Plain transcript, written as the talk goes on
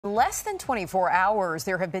Less than 24 hours,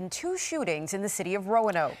 there have been two shootings in the city of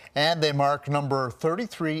Roanoke. And they mark number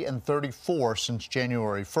 33 and 34 since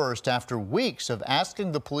January 1st. After weeks of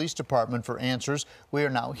asking the police department for answers, we are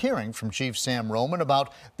now hearing from Chief Sam Roman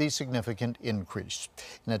about the significant increase.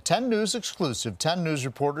 In a 10 News exclusive, 10 News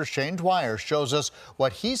reporter Shane Dwyer shows us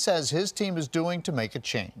what he says his team is doing to make a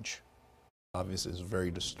change. Obviously, it's very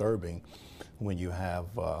disturbing when you have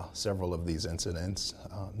several of these incidents,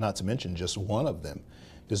 not to mention just one of them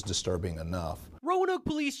is disturbing enough. Roanoke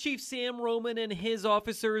Police Chief Sam Roman and his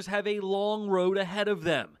officers have a long road ahead of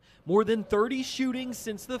them. More than 30 shootings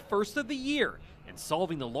since the first of the year, and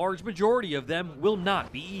solving the large majority of them will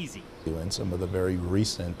not be easy. And some of the very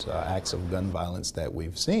recent acts of gun violence that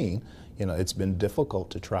we've seen, it's been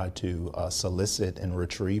difficult to try to solicit and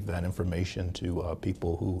retrieve that information to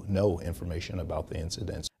people who know information about the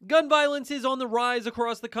incidents. Gun violence is on the rise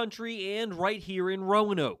across the country and right here in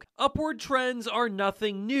Roanoke. Upward trends are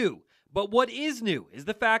nothing new, but what is new is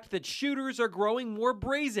the fact that shooters are growing more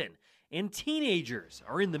brazen and teenagers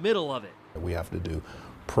are in the middle of it. We have to do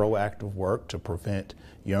proactive work to prevent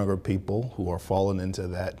younger people who are falling into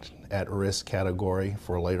that at-risk category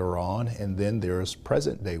for later on, and then there's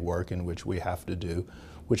present-day work in which we have to do,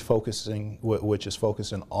 which is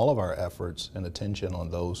focusing all of our efforts and attention on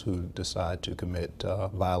those who decide to commit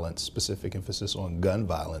violence, specific emphasis on gun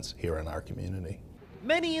violence here in our community.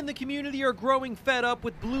 Many in the community are growing fed up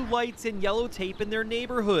with blue lights and yellow tape in their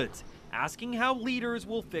neighborhoods, asking how leaders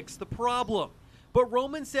will fix the problem. But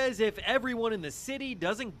Roman says if everyone in the city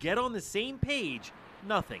doesn't get on the same page,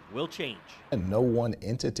 nothing will change. And no one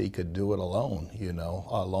entity could do it alone.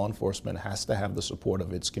 Law enforcement has to have the support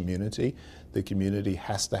of its community. The community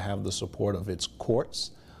has to have the support of its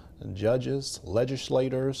courts, judges,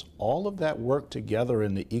 legislators. All of that work together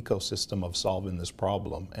in the ecosystem of solving this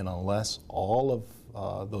problem. And unless all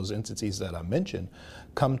of those entities that I mentioned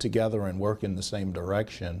come together and work in the same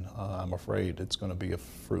direction, I'm afraid it's going to be a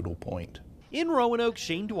fruitful point. In Roanoke,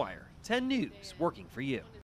 Shane Dwyer, 10 News, working for you.